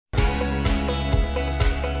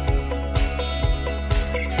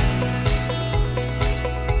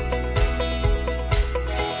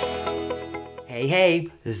Hey,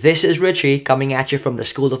 this is Richie coming at you from the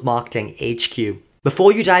School of Marketing HQ.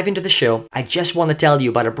 Before you dive into the show, I just want to tell you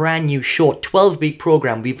about a brand new short 12-week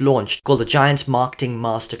program we've launched called the Giants Marketing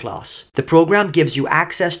Masterclass. The program gives you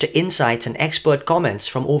access to insights and expert comments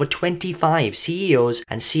from over 25 CEOs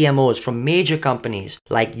and CMOs from major companies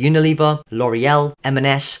like Unilever, L'Oreal,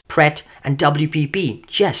 M&S, Pret, and WPP,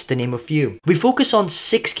 just to name a few. We focus on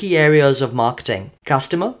 6 key areas of marketing: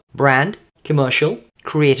 customer, brand, commercial,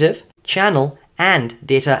 creative, channel, and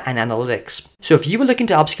data and analytics. So if you were looking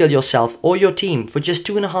to upskill yourself or your team for just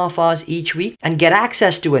 2.5 hours each week and get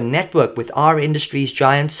access to a network with our industry's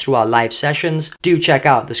giants through our live sessions, do check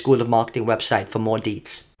out the School of Marketing website for more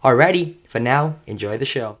deets. Alrighty, for now, enjoy the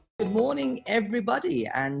show. Good morning, everybody,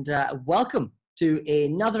 and welcome to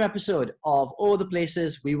another episode of All the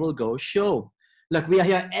Places We Will Go show. Look, we are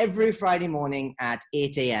here every Friday morning at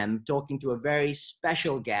 8 a.m. talking to a very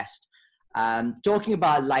special guest, talking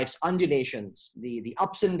about life's undulations, the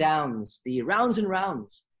ups and downs, the rounds and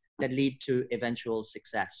rounds that lead to eventual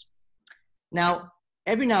success. Now,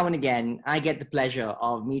 every now and again, I get the pleasure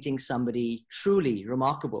of meeting somebody truly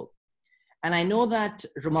remarkable. And I know that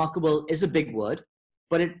remarkable is a big word,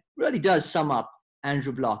 but it really does sum up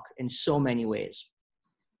Andrew Bloch in so many ways.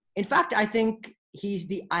 In fact, I think he's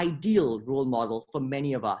the ideal role model for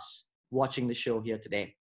many of us watching the show here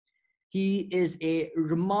today. He is a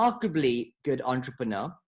remarkably good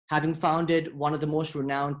entrepreneur, having founded one of the most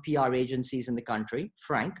renowned PR agencies in the country,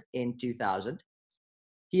 Frank, in 2000.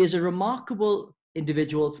 He is a remarkable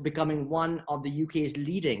individual for becoming one of the UK's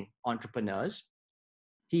leading entrepreneurs.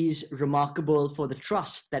 He's remarkable for the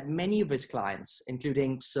trust that many of his clients,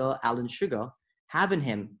 including Sir Alan Sugar, have in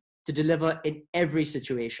him to deliver in every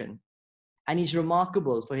situation. And he's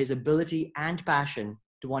remarkable for his ability and passion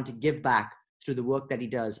to want to give back through the work that he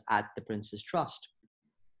does at the Prince's Trust.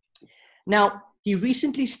 Now, he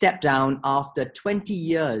recently stepped down after 20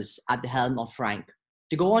 years at the helm of Frank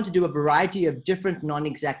to go on to do a variety of different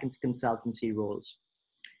non-executive consultancy roles.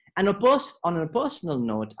 And on a personal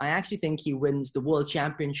note, I actually think he wins the world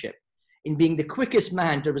championship in being the quickest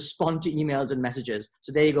man to respond to emails and messages.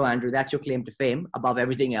 So there you go, Andrew. That's your claim to fame above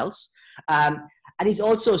everything else. And he's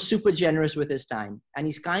also super generous with his time. And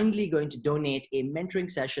he's kindly going to donate a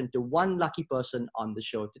mentoring session to one lucky person on the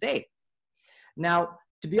show today. Now,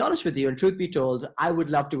 to be honest with you, and truth be told, I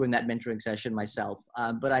would love to win that mentoring session myself,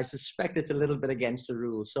 but I suspect it's a little bit against the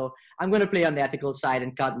rules. So I'm going to play on the ethical side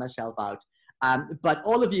and cut myself out. But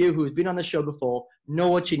all of you who's been on the show before know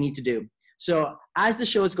what you need to do. So as the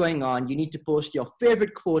show is going on, you need to post your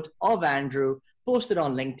favorite quote of Andrew, post it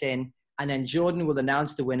on LinkedIn, and then Jordan will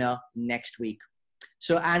announce the winner next week.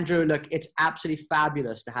 So Andrew, look, it's absolutely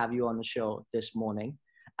fabulous to have you on the show this morning.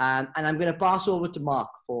 And I'm going to pass over to Mark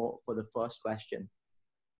for the first question.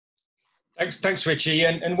 Thanks, Richie,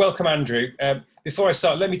 and welcome, Andrew. Before I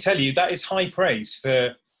start, let me tell you, that is high praise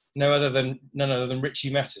for none other than Richie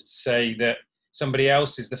Meta to say that somebody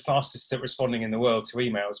else is the fastest at responding in the world to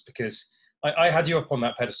emails, because I had you up on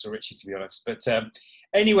that pedestal, Richie, to be honest. But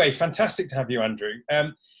anyway, fantastic to have you, Andrew.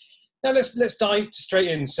 Now let's dive straight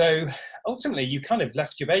in. So ultimately, you kind of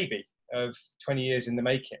left your baby of 20 years in the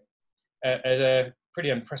making at a pretty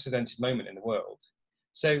unprecedented moment in the world.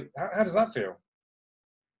 So how does that feel?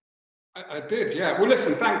 I did, yeah. Well,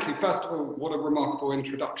 listen, thank you. First of all, what a remarkable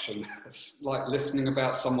introduction. It's like listening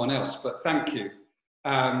about someone else, but thank you.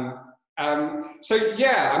 So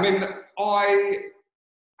yeah, I mean, I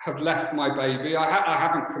have left my baby. I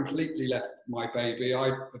haven't completely left my baby. I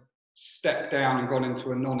stepped down and gone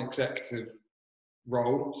into a non-executive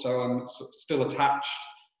role, so I'm still attached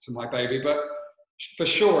to my baby. But for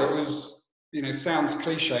sure, it was, sounds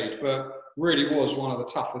cliched, but really was one of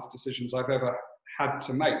the toughest decisions I've ever had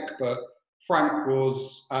to make. But Frank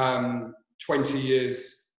was 20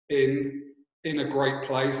 years in a great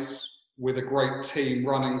place with a great team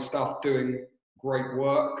running stuff, doing great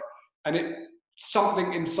work, and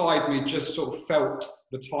something inside me just sort of felt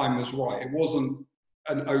the time was right. It wasn't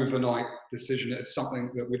an overnight decision. It's something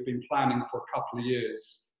that we'd been planning for a couple of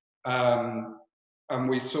years. And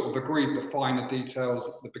we sort of agreed the finer details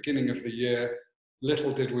at the beginning of the year.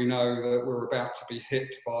 Little did we know that we were about to be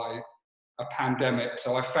hit by a pandemic.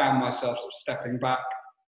 So I found myself sort of stepping back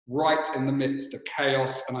right in the midst of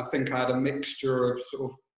chaos. And I think I had a mixture of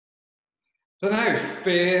sort of,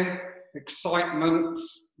 fear, excitement,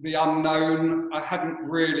 the unknown.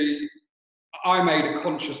 I made a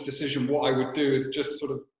conscious decision. What I would do is just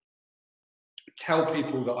sort of tell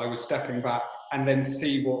people that I was stepping back and then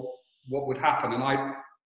see what would happen. And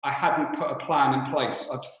I hadn't put a plan in place.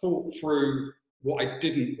 I'd thought through what I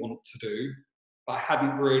didn't want to do, but I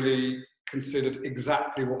hadn't really considered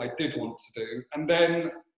exactly what I did want to do. And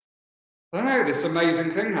then I don't know, this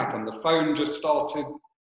amazing thing happened. The phone just started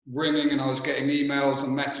ringing and I was getting emails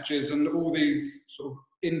and messages, and all these sort of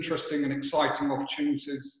interesting and exciting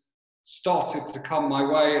opportunities started to come my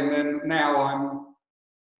way. And then now I'm,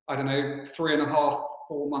 I don't know, 3.5,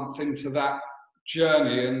 4 months into that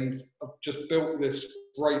journey, and I've just built this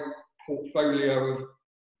great portfolio of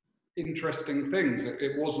interesting things.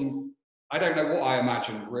 It wasn't, I don't know what I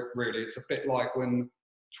imagined really. It's a bit like when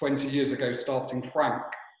 20 years ago starting Frank,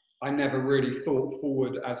 I never really thought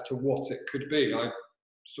forward as to what it could be. I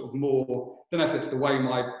sort of more, I don't know if it's the way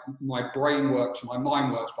my brain works, my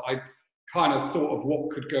mind works, but I kind of thought of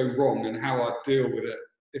what could go wrong and how I'd deal with it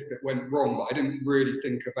if it went wrong, but I didn't really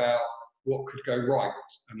think about what could go right.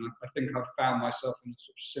 And I think I've found myself in a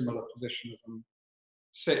sort of similar position as I'm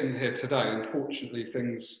sitting here today. Unfortunately,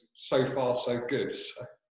 things so far so good. So.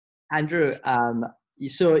 Andrew,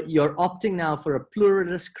 so you're opting now for a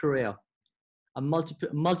pluralist career, a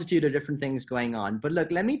multitude of different things going on. But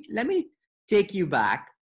look, let me take you back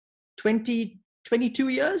 22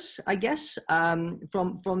 years, I guess, from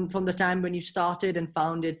the time when you started and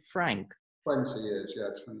founded Frank. 20 years, yeah,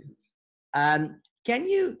 20 years. Can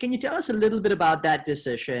you tell us a little bit about that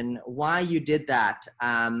decision, why you did that,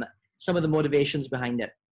 some of the motivations behind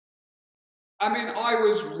it? I mean, I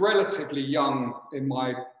was relatively young in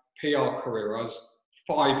my PR career. I was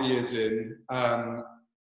 5 years in.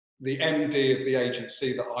 The MD of the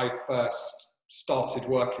agency that I first started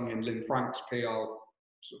working in, Lynn Frank's PR,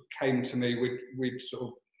 sort of came to me. We'd sort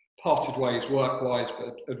of parted ways work-wise,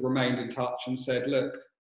 but had remained in touch and said, look,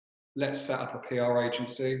 let's set up a PR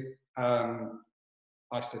agency.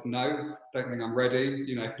 I said, no, don't think I'm ready.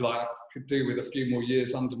 You know, like I could do with a few more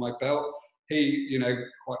years under my belt. He, you know,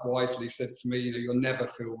 quite wisely said to me, you know, you'll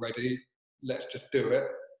never feel ready. Let's just do it.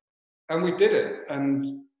 And we did it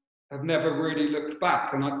and have never really looked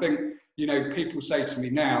back. And I think, you know, people say to me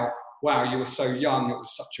now, wow, you were so young. It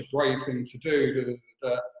was such a brave thing to do. Da, da,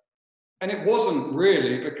 da, da. And it wasn't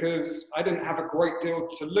really, because I didn't have a great deal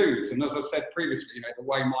to lose. And as I said previously, you know, the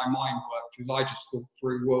way my mind worked is I just thought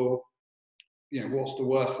through, well, you know, what's the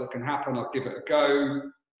worst that can happen? I'll give it a go.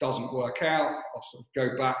 Doesn't work out, I'll sort of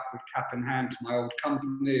go back with cap in hand to my old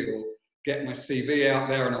company or get my CV out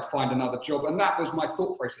there and I'll find another job. And that was my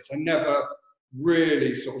thought process. I never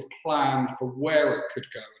really sort of planned for where it could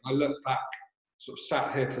go. And I look back, sort of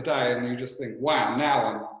sat here today, and you just think, wow, now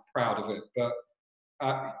I'm proud of it. But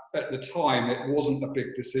at the time, it wasn't a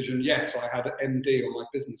big decision. Yes, I had an MD on my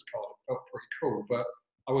business card. It felt pretty cool, but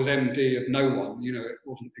I was MD of no one. You know, it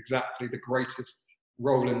wasn't exactly the greatest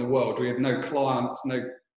role in the world. We had no clients, no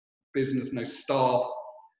business, no staff.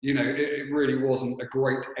 You know, it really wasn't a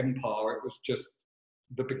great empire. It was just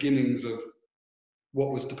the beginnings of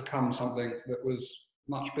what was to become something that was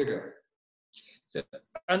much bigger.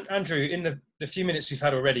 And Andrew, in the few minutes we've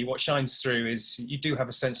had already, what shines through is you do have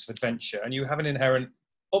a sense of adventure and you have an inherent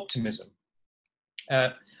optimism.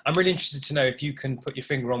 I'm really interested to know if you can put your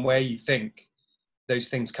finger on where you think those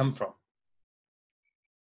things come from.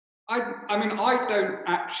 I mean, I don't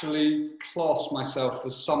actually class myself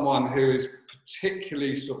as someone who is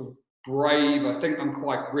particularly sort of brave. I think I'm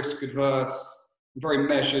quite risk adverse, very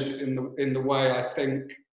measured in the way I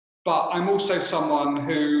think. But I'm also someone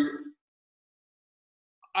who,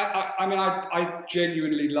 I mean, I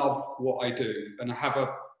genuinely love what I do, and I have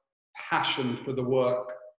a passion for the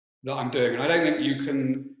work that I'm doing. And I don't think you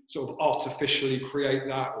can sort of artificially create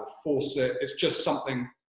that or force it. It's just something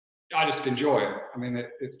I just enjoy it. I mean,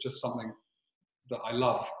 it's just something that I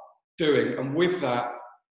love doing. And with that,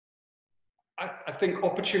 I think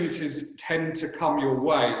opportunities tend to come your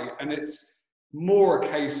way. And it's more a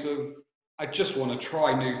case of, I just want to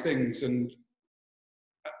try new things and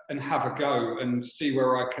have a go and see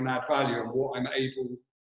where I can add value and what I'm able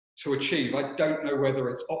to achieve. I don't know whether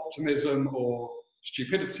it's optimism or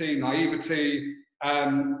stupidity, naivety.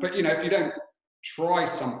 But, you know, if you don't try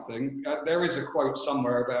something, there is a quote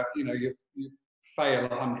somewhere about, you know, you fail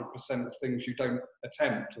 100% of things you don't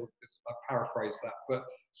attempt, or I paraphrase that, but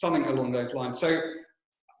something along those lines. So,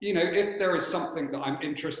 you know, if there is something that I'm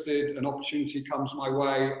interested, an opportunity comes my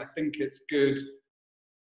way, I think it's good.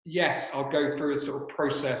 Yes, I'll go through a sort of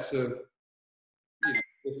process of, you know,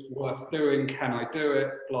 it's worth doing, can I do it,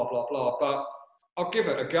 blah, blah, blah. But I'll give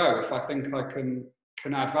it a go if I think I can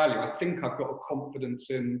add value. I think I've got a confidence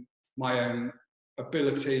in my own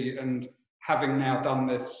ability, and having now done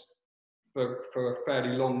this for a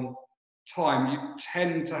fairly long time, you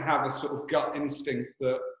tend to have a sort of gut instinct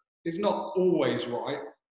that is not always right,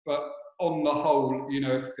 but on the whole, you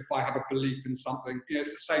know, if I have a belief in something, you know,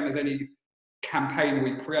 it's the same as any campaign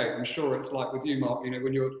we create. I'm sure it's like with you, Mark, you know,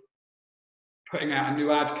 when you're putting out a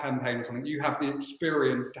new ad campaign or something, you have the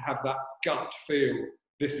experience to have that gut feel,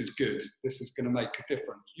 this is good, this is going to make a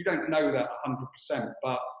difference. You don't know that 100%,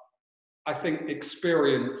 but I think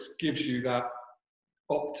experience gives you that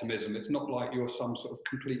optimism. It's not like you're some sort of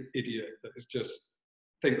complete idiot that is just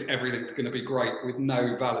thinks everything's going to be great with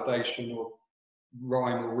no validation or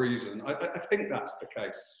rhyme or reason. I think that's the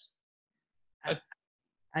case.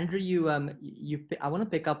 Andrew, I want to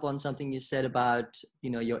pick up on something you said about,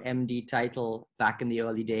 your MD title back in the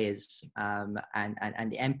early days, and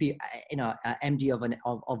the MP, MD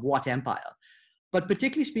of what empire? But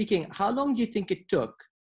particularly speaking, how long do you think it took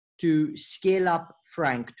to scale up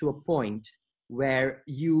Frank to a point where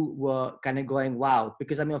you were kind of going, wow?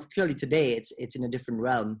 Because clearly today it's in a different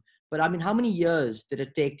realm. But how many years did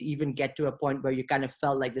it take to even get to a point where you kind of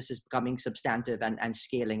felt like this is becoming substantive and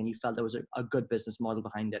scaling, and you felt there was a good business model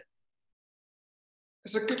behind it?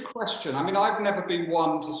 It's a good question. I've never been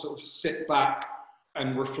one to sort of sit back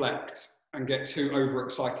and reflect and get too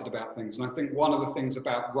overexcited about things. And I think one of the things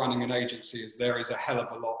about running an agency is there is a hell of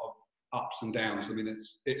a lot of ups and downs.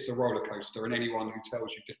 It's a roller coaster, and anyone who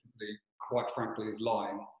tells you differently, quite frankly, is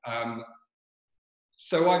lying.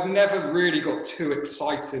 So I've never really got too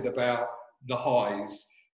excited about the highs.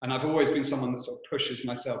 And I've always been someone that sort of pushes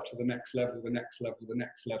myself to the next level, the next level, the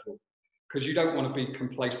next level, because you don't want to be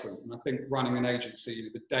complacent. And I think running an agency,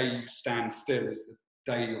 the day you stand still is the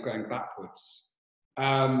day you're going backwards.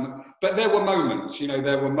 But there were moments,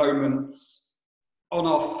 on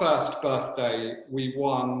our first birthday, we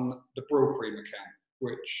won the Brill Cream account,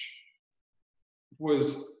 which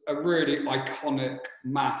was a really iconic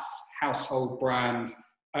mass household brand,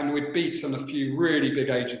 and we'd beaten a few really big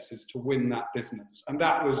agencies to win that business, and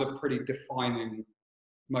that was a pretty defining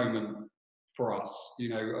moment for us.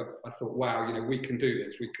 I thought, wow, we can do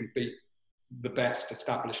this, we can beat the best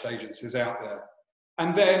established agencies out there.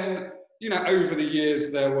 And then over the years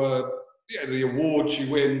there were the awards you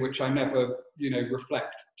win, which I never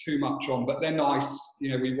reflect too much on, but they're nice.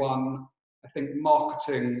 We won, I think,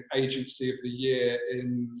 Marketing Agency of the Year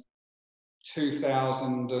in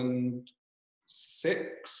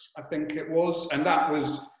 2006, I think it was. And that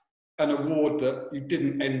was an award that you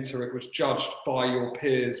didn't enter. It was judged by your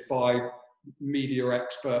peers, by media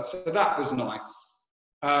experts. So that was nice.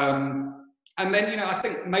 And then, I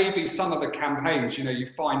think maybe some of the campaigns, you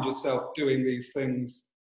find yourself doing these things.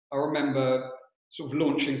 I remember sort of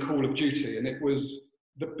launching Call of Duty, and it was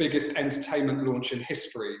the biggest entertainment launch in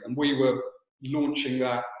history. And we were launching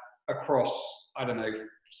that across,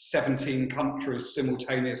 17 countries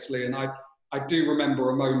simultaneously. And I do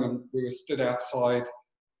remember a moment we were stood outside,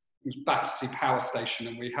 it was Battersea Power Station,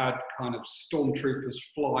 and we had kind of stormtroopers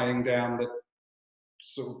flying down the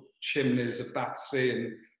sort of chimneys of Battersea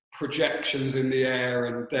and projections in the air,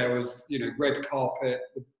 and there was, red carpet.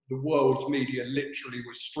 The world's media literally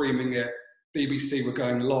was streaming it. BBC were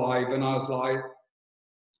going live, and I was like,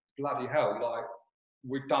 bloody hell,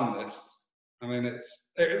 we've done this. It's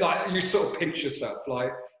like you sort of pinch yourself,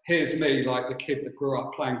 here's me, the kid that grew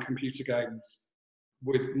up playing computer games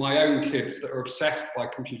with my own kids that are obsessed by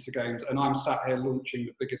computer games, and I'm sat here launching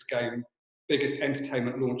the biggest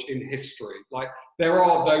entertainment launch in history. There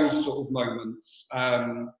are those sort of moments.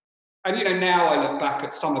 And now I look back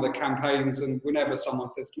at some of the campaigns, and whenever someone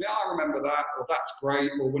says to me, I remember that, or that's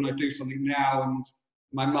great, or when I do something now and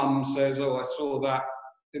my mum says, oh, I saw that,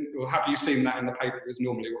 or have you seen that in the paper, is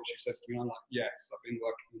normally what she says to me. I'm like, yes, I've been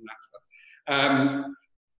working on that stuff.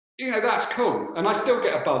 That's cool. And I still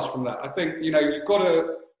get a buzz from that. I think, you've got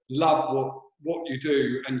to love what you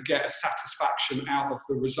do and get a satisfaction out of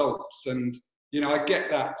the results. And, I get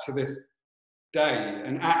that to this day.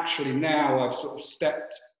 And actually now I've sort of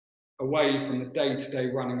stepped away from the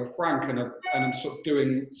day-to-day running of Frank, and I'm sort of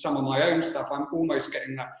doing some of my own stuff. I'm almost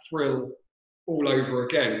getting that thrill all over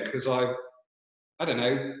again, because I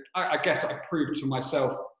guess I proved to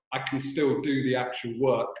myself I can still do the actual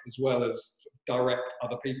work as well as sort of direct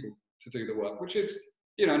other people to do the work, which is,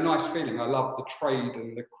 a nice feeling. I love the trade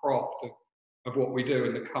and the craft of what we do,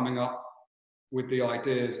 and the coming up with the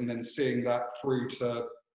ideas and then seeing that through to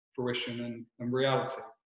fruition and reality.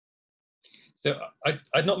 So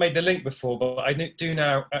I'd not made the link before, but I do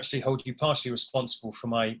now actually hold you partially responsible for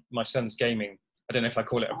my son's gaming. I don't know if I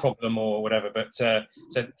call it a problem or whatever, but so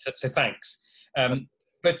thanks.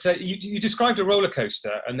 But you described a roller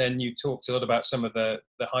coaster, and then you talked a lot about some of the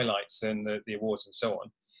highlights and the awards and so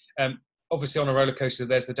on. Obviously, on a roller coaster,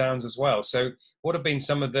 there's the downs as well. So what have been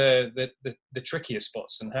some of the trickier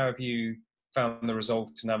spots, and how have you found the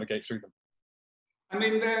resolve to navigate through them?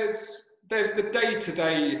 There's the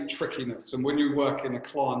day-to-day trickiness, and when you work in a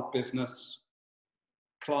client business,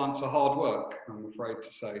 clients are hard work, I'm afraid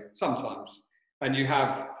to say, sometimes. and you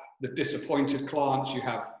have the disappointed clients, you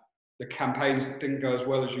have the campaigns that didn't go as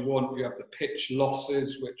well as you want, you have the pitch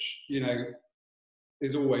losses, which, you know,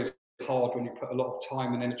 is always hard when you put a lot of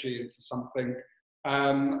time and energy into something.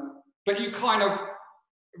 But you kind of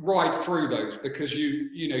ride through those because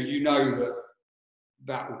you know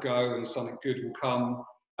that will go and something good will come.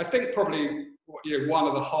 I think probably, you know, one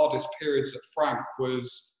of the hardest periods at Frank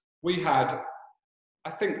was we had,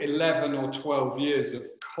 I think, 11 or 12 years of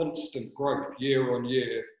constant growth year on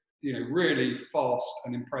year, you know, really fast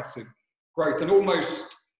and impressive growth, and almost,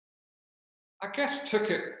 I guess, took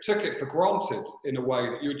it for granted in a way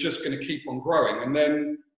that you were just going to keep on growing. And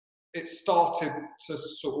then it started to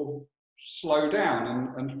sort of slow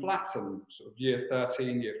down and flatten, sort of year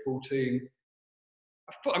 13, year 14.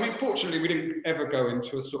 I mean, fortunately, we didn't ever go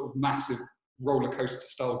into a sort of massive roller coaster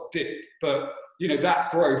style dip, but, you know,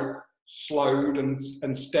 that growth slowed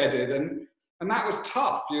and steadied, and that was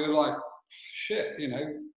tough. You're like, shit, you know,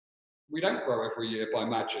 we don't grow every year by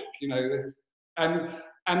magic, you know,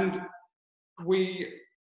 and we,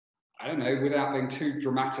 I don't know, without being too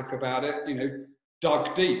dramatic about it, you know,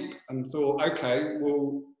 dug deep and thought, okay,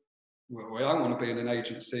 well, I don't want to be in an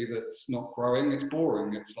agency that's not growing. It's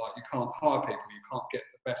boring. It's like you can't hire people, you can't get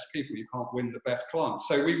the best people, you can't win the best clients.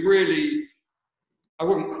 So we really, I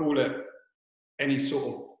wouldn't call it any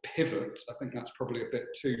sort of pivot. I think that's probably a bit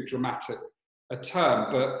too dramatic a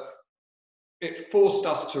term, but it forced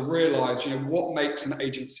us to realize, you know, what makes an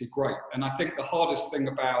agency great. And I think the hardest thing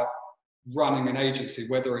about running an agency,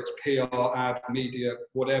 whether it's PR, ad, media,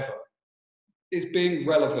 whatever, is being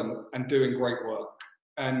relevant and doing great work.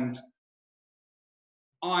 And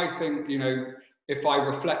I think, you know, if I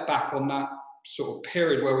reflect back on that sort of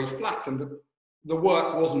period where we flattened, the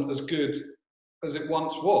work wasn't as good as it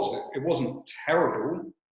once was. It wasn't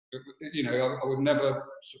terrible. You know, I would never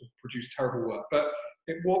sort of produce terrible work, but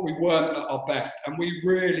what we weren't at our best. And we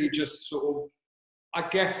really just sort of, I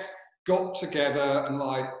guess, got together and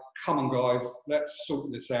like, come on guys, let's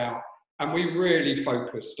sort this out. And we really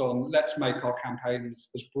focused on, let's make our campaigns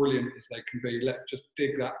as brilliant as they can be. Let's just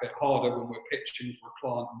dig that bit harder when we're pitching for a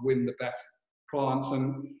client and win the best clients.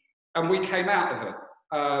 And we came out of it.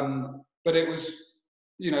 But it was,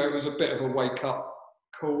 you know, it was a bit of a wake up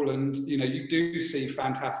call. And, you know, you do see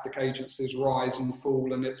fantastic agencies rise and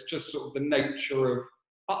fall. And it's just sort of the nature of,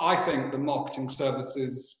 I think, the marketing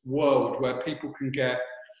services world, where people can get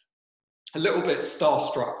a little bit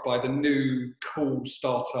starstruck by the new cool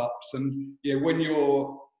startups. And, you know, when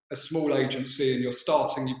you're a small agency and you're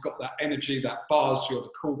starting, you've got that energy, that buzz, you're the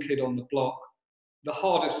cool kid on the block. The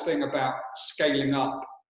hardest thing about scaling up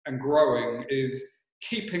and growing is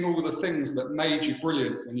keeping all the things that made you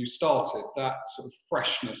brilliant when you started, that sort of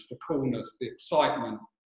freshness, the coolness, the excitement,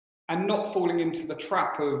 and not falling into the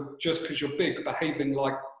trap of, just because you're big, behaving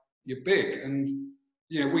like you're big. And,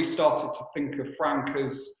 you know, we started to think of Frank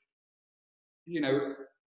as, you know,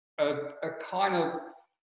 a kind of,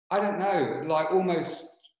 I don't know, like almost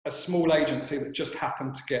a small agency that just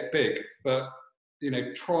happened to get big, but, you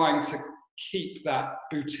know, trying to keep that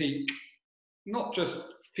boutique, not just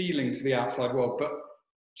feeling to the outside world, but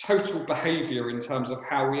total behavior in terms of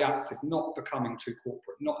how we acted, not becoming too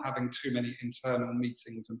corporate, not having too many internal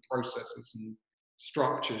meetings and processes and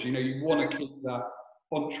structures. You know, you want to keep that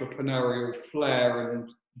entrepreneurial flair and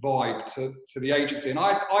vibe to the agency. And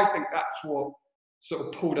I think that's what sort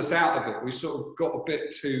of pulled us out of it. We sort of got a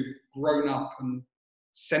bit too grown up and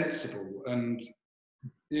sensible. And,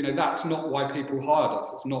 you know, that's not why people hired us.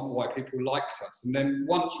 It's not why people liked us. And then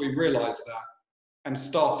once we realized that and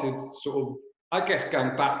started sort of, I guess,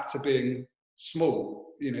 going back to being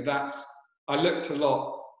small, you know, I looked a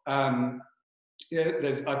lot. Yeah,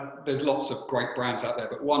 there's lots of great brands out there,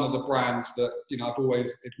 but one of the brands that, you know, I've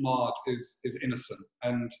always admired is Innocent,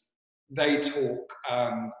 and they talk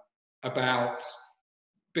about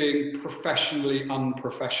being professionally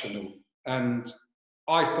unprofessional, and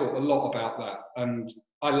I thought a lot about that, and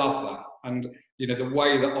I love that. And, you know, the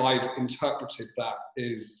way that I've interpreted that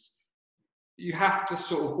is, you have to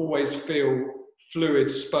sort of always feel fluid,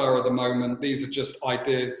 spur of the moment. These are just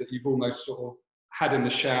ideas that you've almost sort of had in the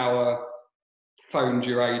shower, phoned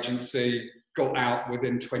your agency, got out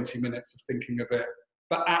within 20 minutes of thinking of it,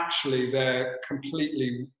 but actually they're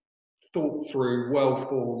completely thought through,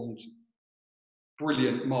 well-formed,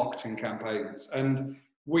 brilliant marketing campaigns. And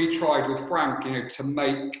we tried with Frank, you know, to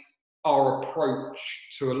make our approach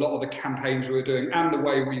to a lot of the campaigns we were doing and the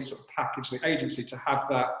way we sort of package the agency to have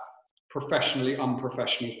that professionally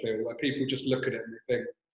unprofessional feel, where people just look at it and they think,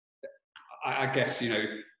 I guess, you know,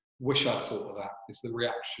 wish I'd thought of that, is the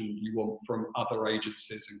reaction you want from other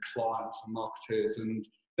agencies and clients and marketers. And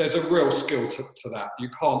there's a real skill to that. You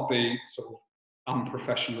can't be sort of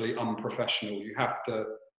unprofessionally unprofessional. You have to,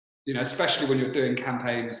 you know, especially when you're doing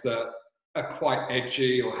campaigns that are quite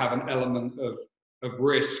edgy or have an element of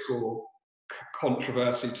risk or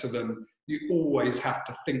controversy to them, you always have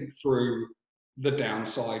to think through the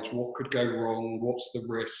downsides, what could go wrong, what's the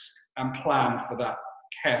risk, and plan for that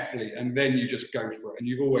carefully, and then you just go for it. And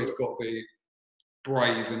you've always got to be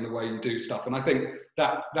brave in the way you do stuff. And I think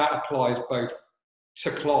that applies both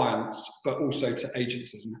to clients, but also to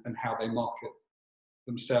agencies and how they market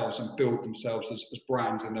themselves and build themselves as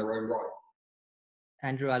brands in their own right.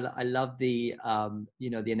 Andrew, I love the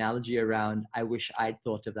the analogy around I wish I'd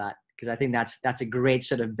thought of that, because I think that's a great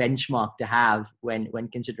sort of benchmark to have when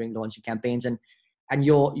considering launching campaigns, and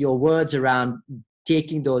your words around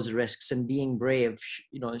taking those risks and being brave,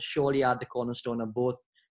 surely are the cornerstone of both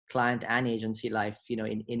client and agency life,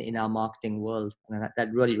 in our marketing world, and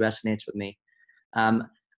that really resonates with me. I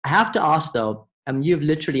have to ask though, you've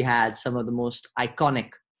literally had some of the most iconic,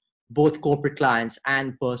 both corporate clients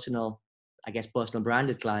and personal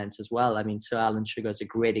branded clients as well. I mean, Sir Alan Sugar is a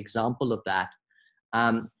great example of that.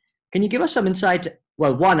 Can you give us some insight?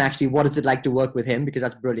 Well, one, actually, what is it like to work with him? Because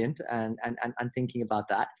that's brilliant, and thinking about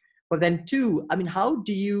that. But then two, I mean, how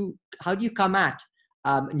do you come at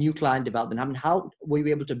new client development? I mean, how were you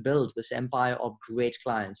able to build this empire of great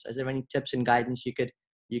clients? Is there any tips and guidance you could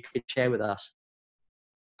share with us?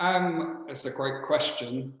 That's a great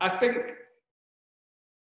question. I think,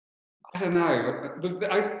 I don't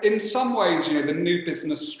know. In some ways, the new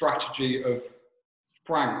business strategy of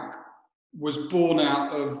Frank was born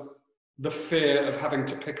out of the fear of having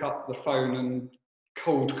to pick up the phone and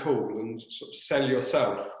cold call and sort of sell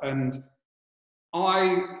yourself. And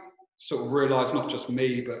I sort of realised, not just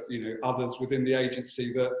me, but others within the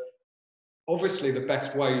agency, that obviously the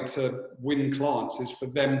best way to win clients is for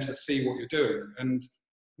them to see what you're doing. And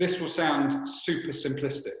this will sound super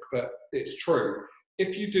simplistic, but it's true.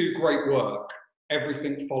 If you do great work,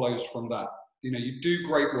 everything follows from that. You do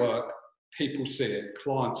great work, people see it,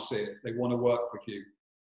 clients see it, they want to work with you.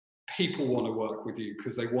 People want to work with you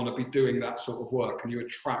because they want to be doing that sort of work, and you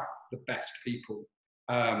attract the best people.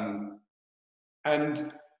 And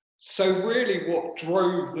so really what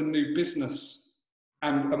drove the new business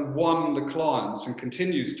and won the clients and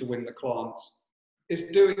continues to win the clients is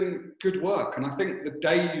doing good work. And I think the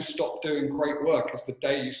day you stop doing great work is the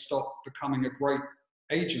day you stop becoming a great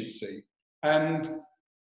agency. And,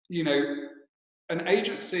 an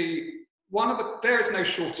agency, there is no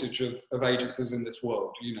shortage of agencies in this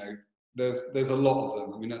world. There's a lot of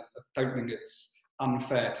them. I mean, I don't think it's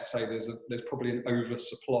unfair to say there's probably an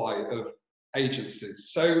oversupply of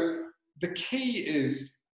agencies. So the key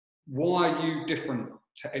is, why are you different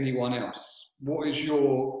to anyone else? What is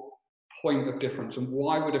your point of difference, and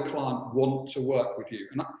why would a client want to work with you?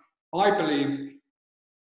 And I believe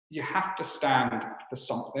you have to stand for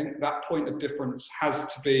something. That point of difference has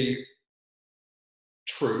to be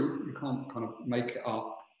true. You can't kind of make it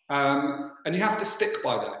up. And you have to stick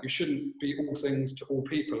by that. You shouldn't be all things to all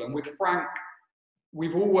people. And with Frank,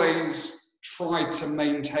 we've always tried to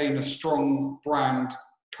maintain a strong brand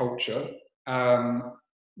culture.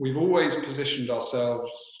 We've always positioned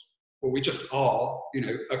ourselves, well, we just are,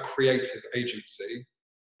 a creative agency.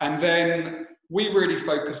 And then we really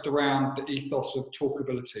focused around the ethos of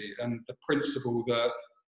talkability and the principle that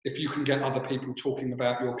if you can get other people talking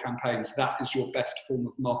about your campaigns, that is your best form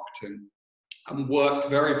of marketing. And worked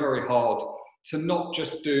very, very hard to not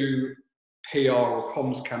just do PR or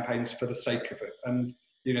comms campaigns for the sake of it. And,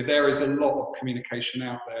 there is a lot of communication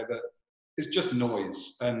out there that is just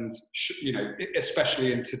noise. And,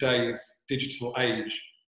 especially in today's digital age,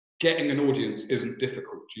 getting an audience isn't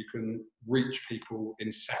difficult. You can reach people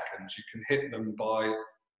in seconds. You can hit them by,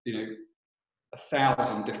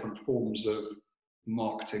 1,000 different forms of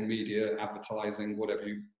marketing, media, advertising, whatever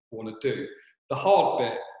you want to do. The hard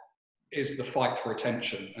bit is the fight for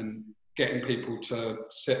attention and getting people to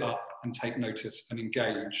sit up and take notice and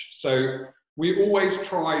engage. So we always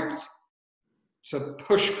tried to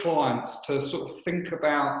push clients to sort of think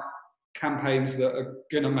about campaigns that are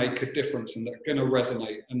going to make a difference and that are going to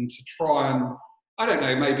resonate, and to try and, I don't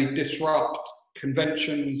know, maybe disrupt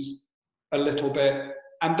conventions a little bit.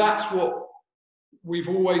 And that's what we've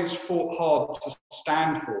always fought hard to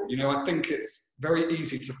stand for. I think it's very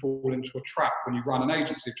easy to fall into a trap when you run an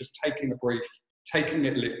agency of just taking a brief, taking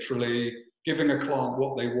it literally, giving a client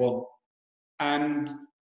what they want. And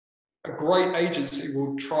a great agency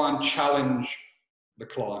will try and challenge the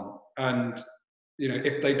client. And,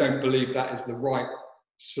 if they don't believe that is the right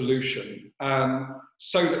solution,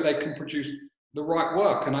 so that they can produce the right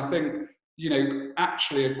work. And I think,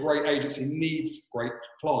 actually a great agency needs great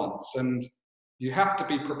clients. And, you have to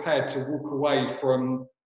be prepared to walk away from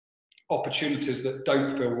opportunities that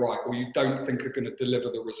don't feel right or you don't think are going to deliver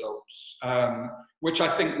the results, which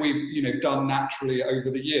I think we've done naturally over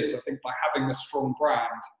the years. I think by having a strong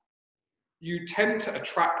brand, you tend to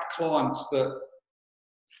attract clients that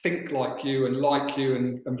think like you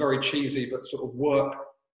and very cheesy, but sort of work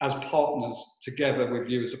as partners together with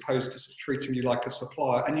you as opposed to sort of treating you like a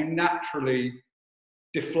supplier. And you naturally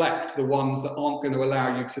deflect the ones that aren't going to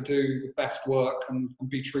allow you to do the best work and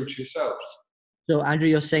be true to yourselves. So Andrew,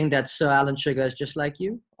 you're saying that Sir Alan Sugar is just like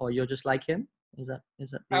you, or you're just like him? Is that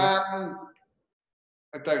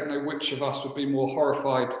I don't know which of us would be more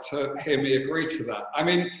horrified to hear me agree to that. I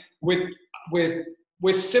mean,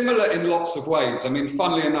 we're similar in lots of ways. I mean,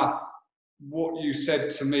 funnily enough, what you said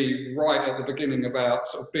to me right at the beginning about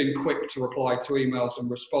sort of being quick to reply to emails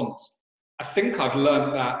and response, I think I've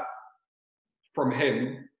learned that from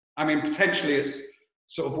him. I mean, potentially it's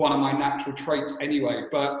sort of one of my natural traits anyway,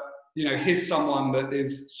 but he's someone that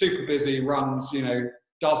is super busy, runs,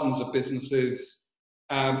 dozens of businesses,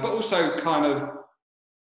 but also kind of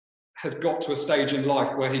has got to a stage in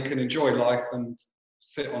life where he can enjoy life and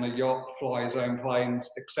sit on a yacht, fly his own planes,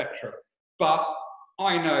 etc. But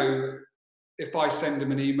I know if I send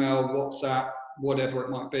him an email, WhatsApp, whatever it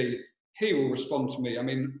might be, he will respond to me. I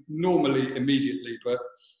mean, normally immediately, but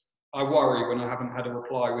I worry when I haven't had a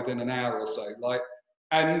reply within an hour or so.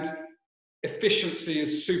 And efficiency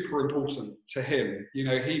is super important to him.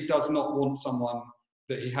 He does not want someone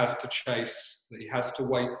that he has to chase, that he has to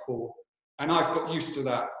wait for. And I've got used to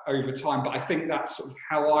that over time, but I think that's sort of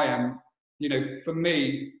how I am. For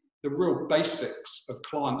me, the real basics of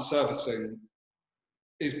client servicing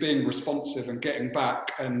is being responsive and getting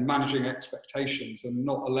back and managing expectations and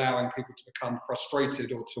not allowing people to become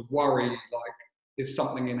frustrated or to worry, like, is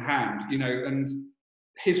something in hand, and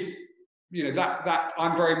his, that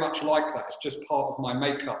I'm very much like that. It's just part of my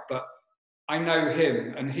makeup, but I know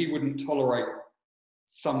him and he wouldn't tolerate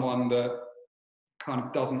someone that kind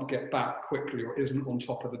of doesn't get back quickly or isn't on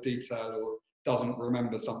top of the detail or doesn't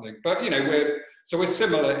remember something. But we're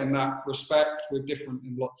similar in that respect. We're different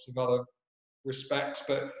in lots of other respects,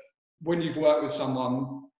 but when you've worked with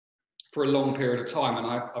someone for a long period of time, and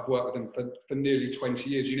I've worked with them for nearly 20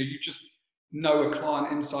 years, you just know a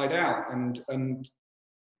client inside out and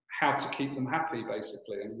how to keep them happy,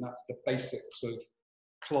 basically. And that's the basics of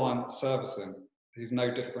client servicing. He's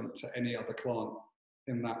no different to any other client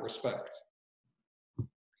in that respect.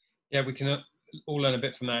 Yeah, we can all learn a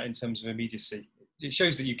bit from that in terms of immediacy. It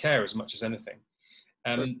shows that you care as much as anything.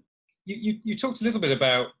 You talked a little bit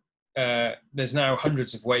about there's now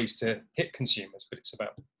hundreds of ways to hit consumers, but it's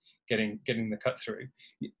about getting the cut through.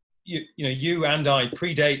 You and I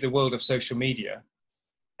predate the world of social media.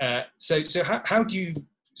 So how do you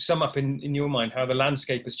sum up in your mind how the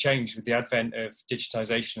landscape has changed with the advent of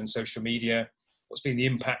digitization and social media? What's been the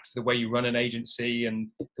impact for the way you run an agency and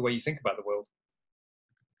the way you think about the world?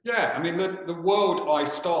 Yeah, I mean, the world I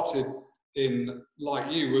started in,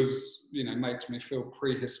 like you, was, makes me feel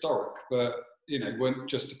prehistoric. But,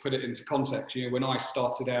 just to put it into context, when I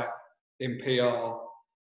started out in PR,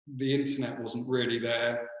 the internet wasn't really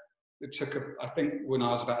there. It took, I think when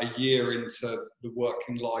I was about a year into the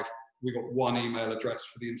working life, we got one email address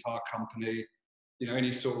for the entire company.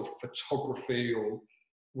 Any sort of photography or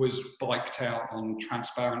was biked out on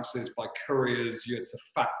transparencies by couriers. You had to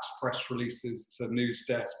fax press releases to news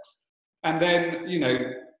desks. And then,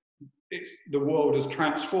 the world has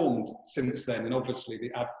transformed since then. And obviously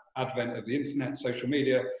the advent of the internet, social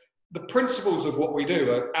media, the principles of what we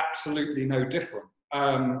do are absolutely no different.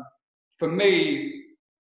 For me,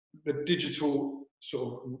 the digital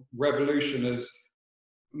sort of revolution has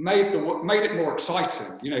made it more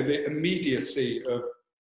exciting. The immediacy of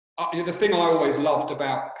the thing I always loved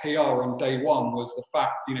about PR on day one was the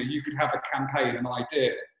fact, you could have a campaign, an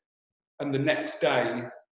idea, and the next day,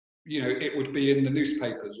 it would be in the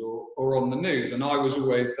newspapers or on the news. And I was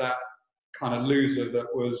always that kind of loser that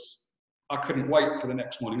I couldn't wait for the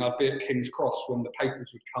next morning. I'd be at King's Cross when the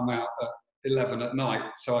papers would come out at 11 at night,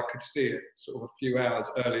 so I could see it sort of a few hours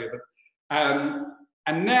earlier.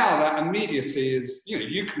 And now that immediacy is,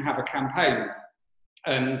 you can have a campaign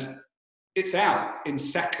and it's out in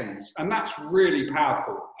seconds, and that's really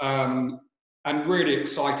powerful and really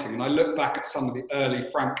exciting. And I look back at some of the early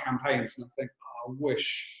Frank campaigns and I think, I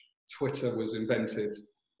wish Twitter was invented,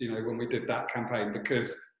 when we did that campaign,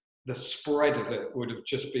 because the spread of it would have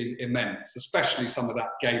just been immense, especially some of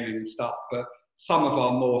that gaming stuff. But some of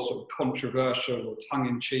our more sort of controversial or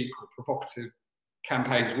tongue-in-cheek or provocative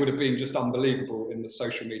campaigns would have been just unbelievable in the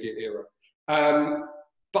social media era.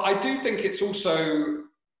 But I do think it's also,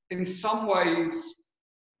 in some ways,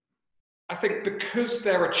 I think because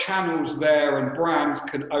there are channels there and brands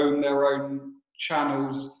can own their own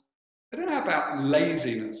channels, I don't know about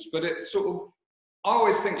laziness, but it's sort of, I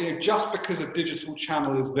always think, you know, just because a digital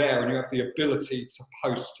channel is there and you have the ability to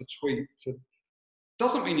post, to tweet,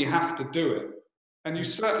 doesn't mean you have to do it. And you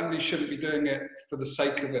certainly shouldn't be doing it for the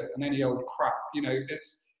sake of it and any old crap, you know.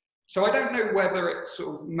 So I don't know whether it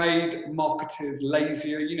sort of made marketers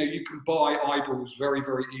lazier. You know, you can buy eyeballs very,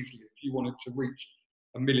 very easily. If you wanted to reach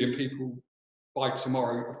 1 million people by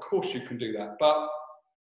tomorrow, of course you can do that. But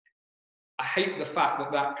I hate the fact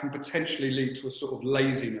that that can potentially lead to a sort of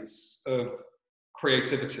laziness of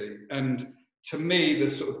creativity. And to me,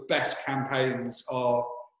 the sort of best campaigns are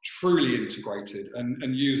truly integrated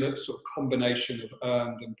and use a sort of combination of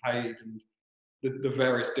earned and paid and the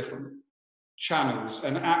various different channels.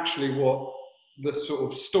 And actually what the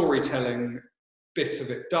sort of storytelling bit of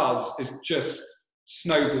it does is just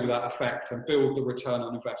snowball that effect and build the return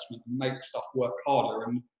on investment and make stuff work harder.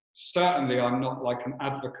 And certainly I'm not like an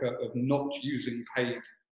advocate of not using paid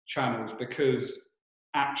channels, because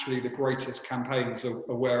actually the greatest campaigns are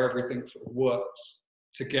where everything sort of works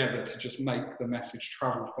together to just make the message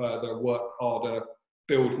travel further, work harder,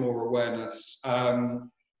 build more awareness.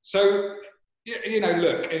 So, you know,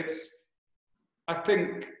 look, I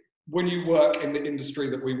think when you work in the industry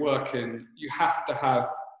that we work in, you have to have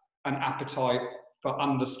an appetite for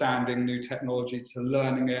understanding new technology, to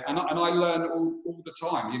learning it. And I learn all the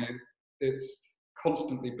time, you know, it's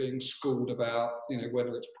constantly being schooled about, you know,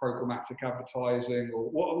 whether it's programmatic advertising or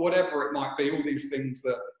whatever it might be, all these things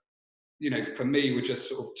that, you know, for me were just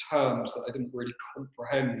sort of terms that I didn't really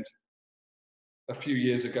comprehend a few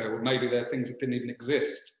years ago, or maybe they're things that didn't even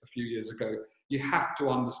exist a few years ago. You have to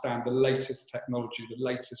understand the latest technology, the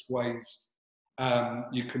latest ways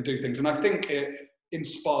you can do things. And I think it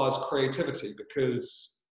inspires creativity,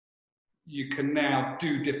 because you can now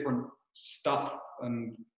do different stuff,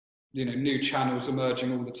 and, you know, new channels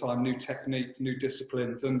emerging all the time, new techniques, new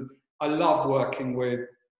disciplines. And I love working with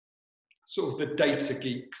sort of the data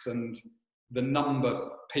geeks and the number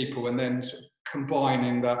people, and then sort of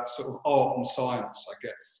combining that sort of art and science, I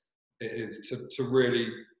guess it is, to really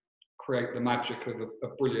create the magic of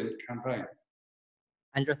a brilliant campaign.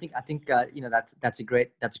 Andrew, I think you know, that's a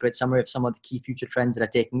great summary of some of the key future trends that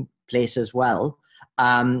are taking place as well.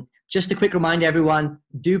 Just a quick reminder, everyone,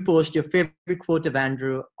 do post your favorite quote of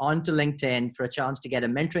Andrew onto LinkedIn for a chance to get a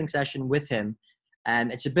mentoring session with him.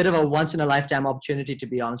 It's a bit of a once in a lifetime opportunity, to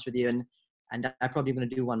be honest with you, and I'm probably going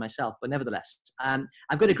to do one myself, but nevertheless.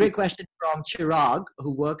 I've got a great question from Chirag,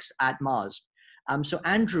 who works at Mars. So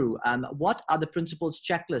Andrew, what are the principles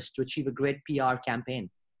checklists to achieve a great PR campaign?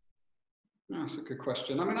 Oh, that's a good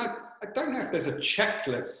question. I mean, I don't know if there's a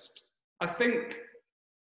checklist. I think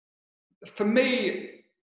for me,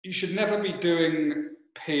 you should never be doing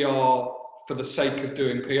PR for the sake of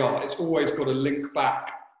doing PR. It's always got to link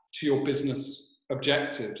back to your business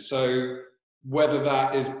objectives. So whether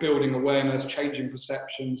that is building awareness, changing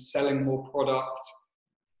perceptions, selling more product,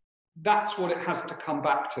 that's what it has to come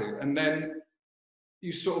back to. And then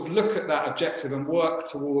you sort of look at that objective and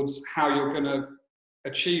work towards how you're going to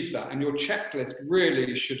achieve that. And your checklist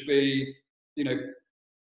really should be, you know,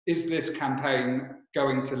 is this campaign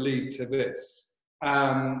going to lead to this?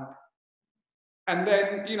 And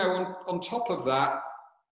then, you know, on top of that,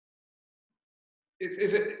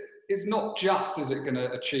 it's not just, is it going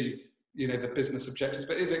to achieve, you know, the business objectives,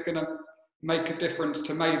 but is it going to make a difference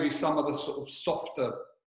to maybe some of the sort of softer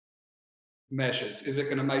measures? Is it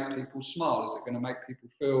going to make people smile? Is it going to make people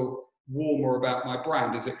feel warmer about my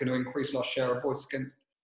brand? Is it going to increase our share of voice against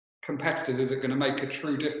competitors? Is it going to make a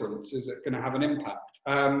true difference? Is it going to have an impact?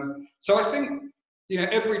 So I think, you know,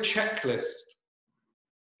 every checklist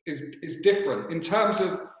is different in terms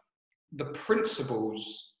of the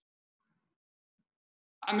principles.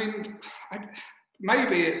 I mean,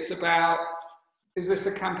 maybe it's about, is this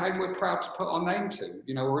a campaign we're proud to put our name to,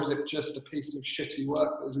 you know, or is it just a piece of shitty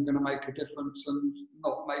work that isn't going to make a difference and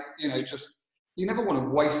not make, you know, just, you never want to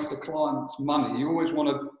waste the client's money. You always want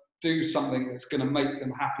to do something that's going to make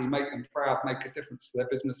them happy, make them proud, make a difference to their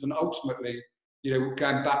business. And ultimately, you know,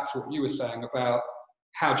 going back to what you were saying about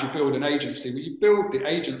how do you build an agency? Well, you build the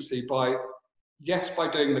agency by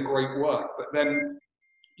doing the great work, but then,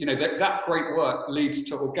 you know, that great work leads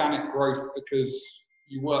to organic growth because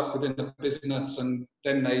you work within the business and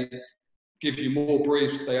then they give you more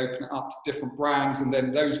briefs, they open it up to different brands, and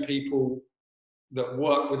then those people that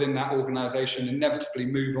work within that organization inevitably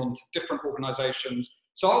move on to different organizations.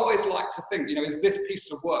 So I always like to think, you know, is this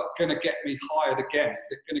piece of work going to get me hired again? Is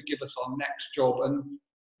it going to give us our next job? And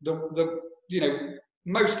you know,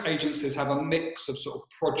 most agencies have a mix of sort of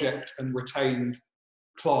project and retained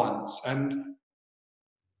clients. And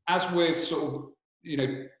as we're sort of,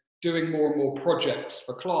 doing more and more projects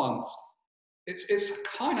for clients, it's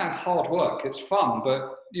kind of hard work. It's fun,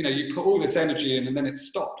 but you put all this energy in and then it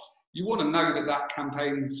stops. You want to know that that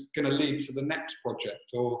campaign's going to lead to the next project,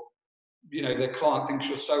 or their client thinks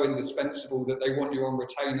you're so indispensable that they want you on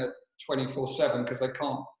retainer 24/7 because they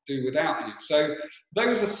can't do without you. So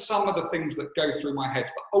those are some of the things that go through my head.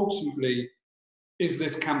 But ultimately, is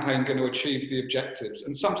this campaign going to achieve the objectives?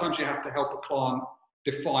 And sometimes you have to help a client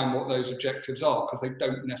define what those objectives are, because they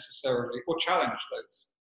don't necessarily, or challenge those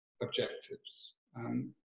objectives.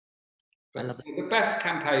 But the best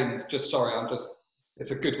campaigns, it's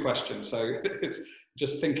a good question, so it's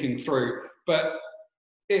just thinking through. But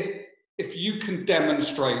if you can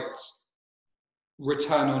demonstrate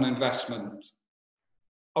return on investment,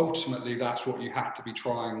 ultimately that's what you have to be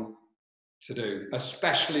trying to do,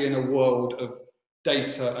 especially in a world of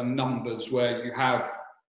data and numbers where you have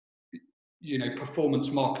performance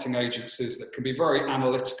marketing agencies that can be very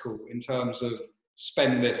analytical in terms of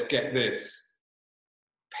spend this, get this.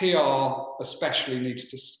 PR especially needs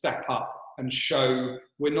to step up and show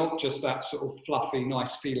we're not just that sort of fluffy,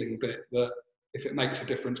 nice feeling bit that if it makes a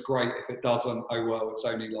difference, great. If it doesn't, oh well, it's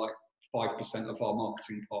only like 5% of our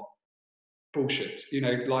marketing pot. Bullshit.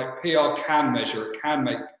 Like PR can measure, it can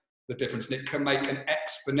make the difference, and it can make an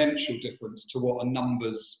exponential difference to what a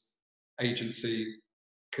numbers agency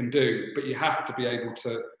can do. But you have to be able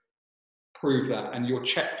to prove that, and your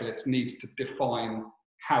checklist needs to define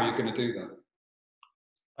how you're going to do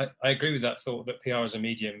that. I agree with that thought that PR as a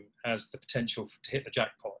medium has the potential to hit the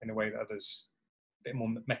jackpot in a way that others a bit more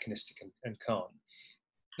mechanistic and can't.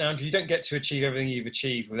 Now, Andrew, you don't get to achieve everything you've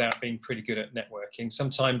achieved without being pretty good at networking.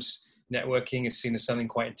 Sometimes networking is seen as something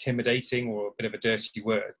quite intimidating or a bit of a dirty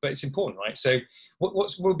word, but it's important, right? So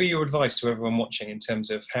what will be your advice to everyone watching in terms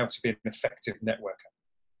of how to be an effective networker?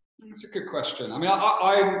 That's a good question. I mean,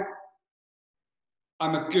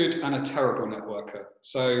 I'm a good and a terrible networker.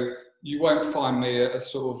 So you won't find me at a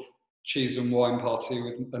sort of cheese and wine party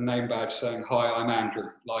with a name badge saying, "Hi, I'm Andrew."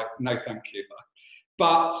 Like, no, thank you.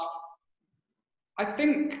 But I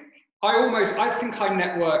think I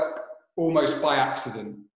network almost by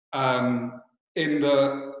accident. In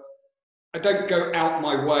the, I don't go out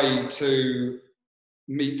my way to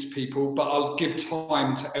meet people, but I'll give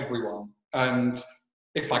time to everyone, and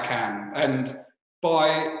if I can, and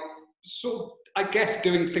by sort of, I guess,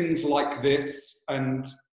 doing things like this, and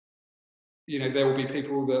there will be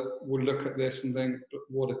people that will look at this and think, "But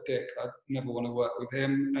what a dick! I never want to work with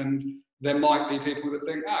him." And there might be people that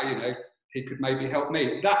think, he could maybe help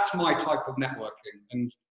me. That's my type of networking.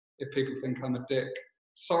 And if people think I'm a dick,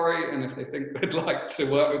 sorry. And if they think they'd like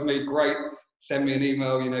to work with me, great. Send me an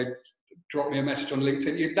email. Drop me a message on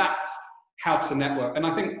LinkedIn. That's how to network. And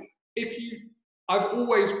I think I've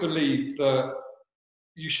always believed that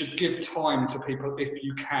you should give time to people if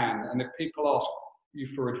you can. And if people ask you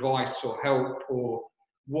for advice or help or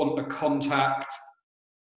want a contact,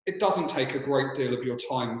 it doesn't take a great deal of your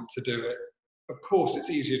time to do it. Of course, it's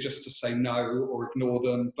easier just to say no or ignore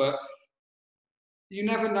them, but you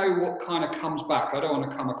never know what kind of comes back. I don't want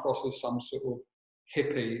to come across as some sort of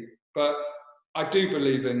hippie, but I do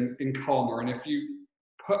believe in karma. And if you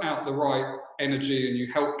put out the right energy and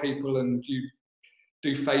you help people and you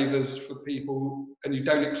do favors for people and you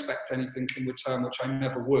don't expect anything in return, which I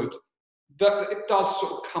never would, that it does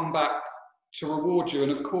sort of come back to reward you.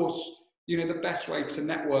 And of course, the best way to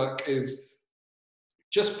network is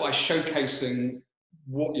just by showcasing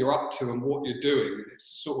what you're up to and what you're doing.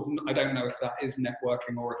 It's sort of, I don't know if that is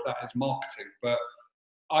networking or if that is marketing, but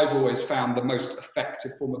I've always found the most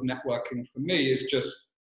effective form of networking for me is just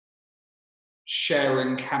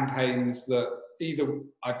sharing campaigns that either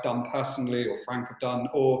I've done personally or Frank have done,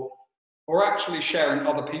 or actually sharing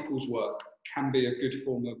other people's work can be a good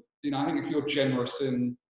form of, I think if you're generous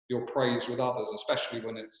in your praise with others, especially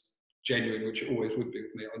when it's genuine, which it always would be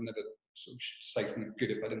with me, I'd never sort of say something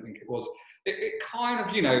good if I didn't think it was. It kind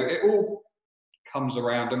of, it all comes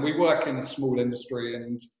around, and we work in a small industry,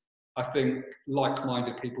 and I think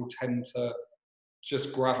like-minded people tend to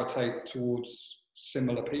just gravitate towards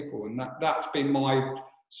similar people, and that's been my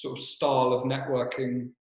sort of style of networking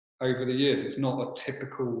over the years. It's not a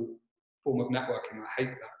typical form of networking. I hate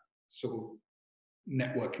that sort of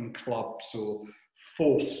networking clubs or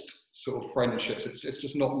forced sort of friendships. It's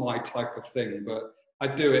just not my type of thing, but I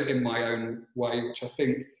do it in my own way, which I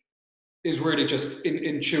think is really just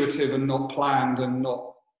intuitive and not planned and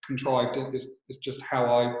not contrived. It's just how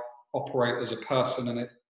I operate as a person, and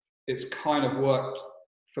it's kind of worked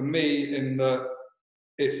for me in that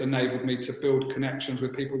it's enabled me to build connections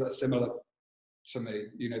with people that are similar to me.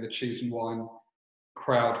 The cheese and wine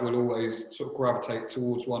crowd will always sort of gravitate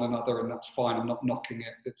towards one another, and that's fine. I'm not knocking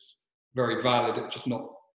it. It's very valid. It's just not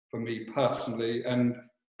for me personally. And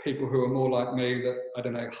people who are more like me that, I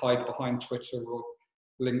don't know, hide behind Twitter or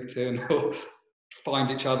LinkedIn or find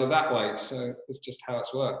each other that way. So it's just how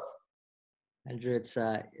it's worked. Andrew, it's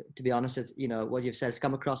to be honest, it's, you know, what you've said has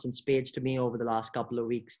come across in spades to me over the last couple of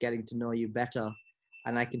weeks, getting to know you better,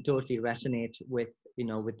 and I can totally resonate with, you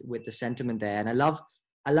know, with the sentiment there. And I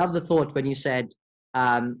love the thought when you said,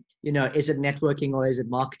 you know, is it networking or is it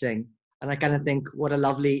marketing? And I kind of think what a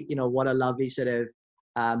lovely sort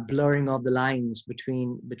of blurring of the lines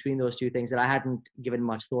between those two things that I hadn't given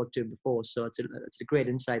much thought to before. So it's a great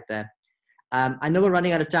insight there. I know we're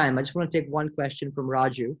running out of time. I just want to take one question from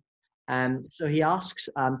Raju. So he asks,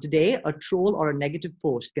 today, a troll or a negative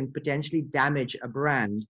post can potentially damage a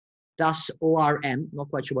brand. Thus, ORM, not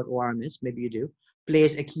quite sure what ORM is, maybe you do,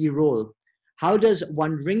 plays a key role. How does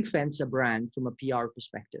one ring fence a brand from a PR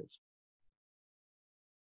perspective?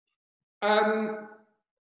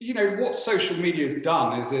 You know, what social media has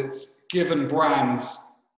done is it's given brands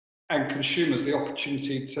and consumers the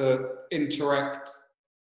opportunity to interact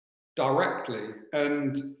directly.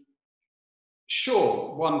 And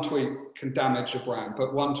sure, one tweet can damage a brand,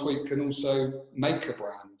 but one tweet can also make a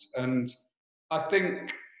brand. And I think,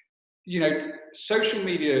 you know, social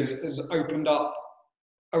media has opened up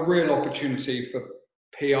a real opportunity for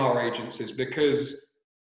PR agencies, because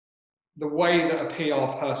the way that a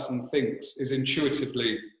PR person thinks is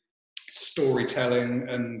intuitively storytelling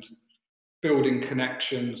and building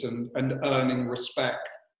connections and earning respect.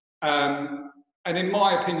 And in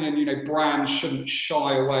my opinion, you know, brands shouldn't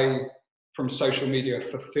shy away from social media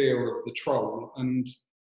for fear of the troll. And,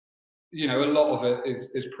 you know, a lot of it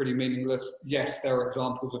is pretty meaningless. Yes, there are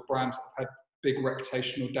examples of brands that have had big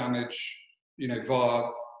reputational damage, you know, via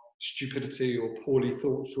stupidity or poorly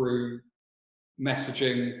thought through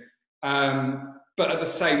messaging. But at the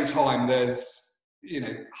same time, there's, you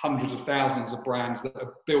know, hundreds of thousands of brands that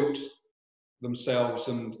have built themselves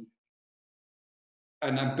and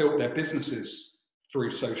built their businesses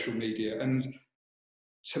through social media. And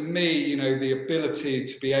to me, you know, the ability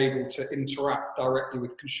to be able to interact directly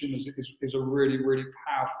with consumers is a really, really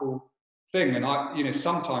powerful thing. And you know,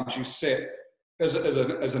 sometimes you sit as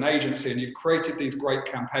an agency and you've created these great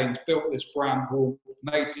campaigns, built this brand warmth,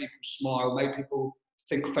 made people smile, made people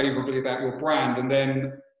think favorably about your brand. And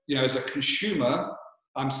then, you know, as a consumer,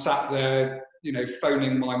 I'm sat there, you know,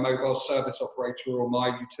 phoning my mobile service operator or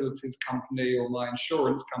my utilities company or my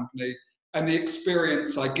insurance company, and the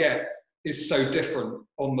experience I get is so different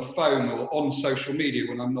on the phone or on social media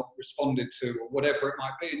when I'm not responded to or whatever it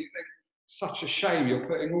might be. And you think, such a shame, you're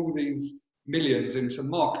putting all these millions into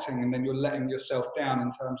marketing and then you're letting yourself down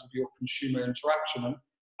in terms of your consumer interaction. And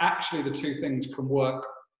actually the two things can work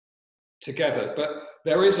together. But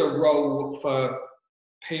there is a role for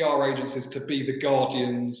PR agencies to be the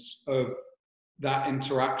guardians of that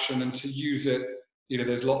interaction and to use it. You know,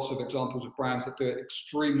 there's lots of examples of brands that do it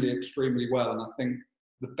extremely, extremely well. And I think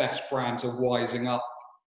the best brands are wising up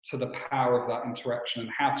to the power of that interaction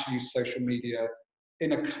and how to use social media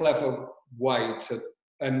in a clever way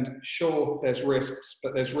and sure, there's risks,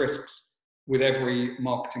 but there's risks with every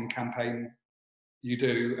marketing campaign you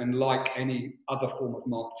do. And like any other form of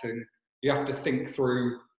marketing, you have to think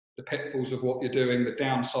through the pitfalls of what you're doing, the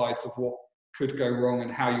downsides of what could go wrong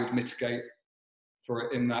and how you'd mitigate for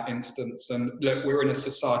it in that instance. And look, we're in a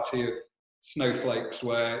society of snowflakes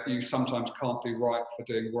where you sometimes can't do right for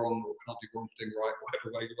doing wrong or can't do wrong for doing right,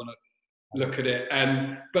 whatever way you want to look at it.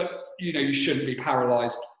 But, you know, you shouldn't be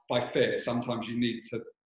paralyzed by fear. Sometimes you need to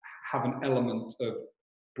have an element of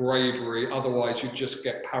bravery. Otherwise, you just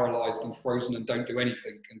get paralyzed and frozen and don't do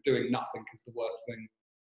anything. And doing nothing is the worst thing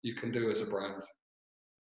you can do as a brand.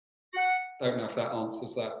 Don't know if that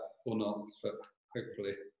answers that or not, but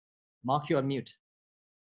hopefully. Mark, you're on mute.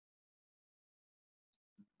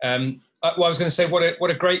 Well, I was going to say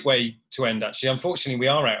what a great way to end, actually. Unfortunately, we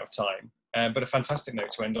are out of time, but a fantastic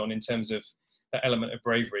note to end on in terms of that element of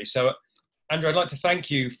bravery. So, Andrew, I'd like to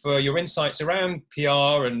thank you for your insights around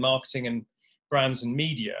PR and marketing and brands and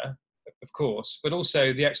media, of course, but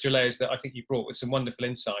also the extra layers that I think you brought with some wonderful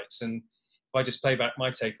insights. And if I just play back my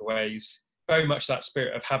takeaways, very much that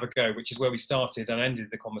spirit of have a go, which is where we started and ended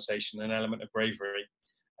the conversation, an element of bravery.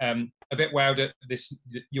 A bit wowed at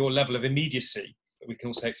your level of immediacy, but we can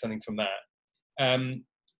also take something from that.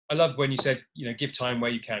 I love when you said, you know, give time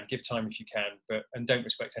where you can, give time if you can, and don't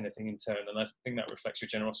respect anything in turn. And I think that reflects your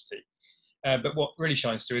generosity. But what really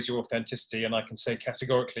shines through is your authenticity. And I can say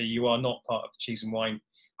categorically, you are not part of the cheese and wine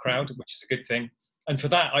crowd, which is a good thing. And for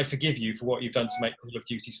that, I forgive you for what you've done to make Call of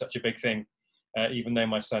Duty such a big thing. even though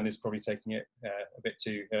my son is probably taking it a bit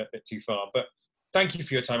too far. But thank you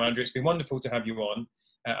for your time, Andrew. It's been wonderful to have you on.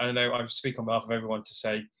 I know I speak on behalf of everyone to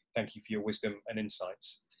say thank you for your wisdom and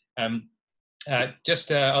insights. I'll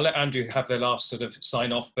let Andrew have the last sort of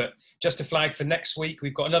sign off, but just to flag for next week,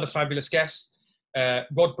 we've got another fabulous guest,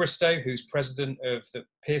 Rod Bristow, who's president of the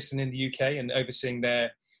Pearson in the UK and overseeing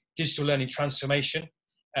their digital learning transformation.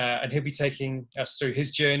 And he'll be taking us through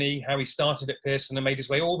his journey, how he started at Pearson and made his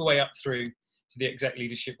way all the way up through to the exec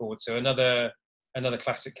leadership board. So another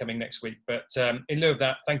classic coming next week. But in lieu of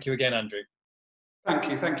that, thank you again, Andrew.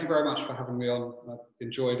 Thank you very much for having me on. I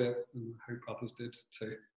enjoyed it, and I hope others did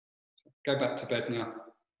too. Go back to bed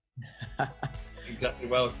now. Exactly.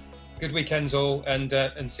 Well, good weekends all, and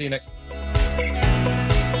see you next week.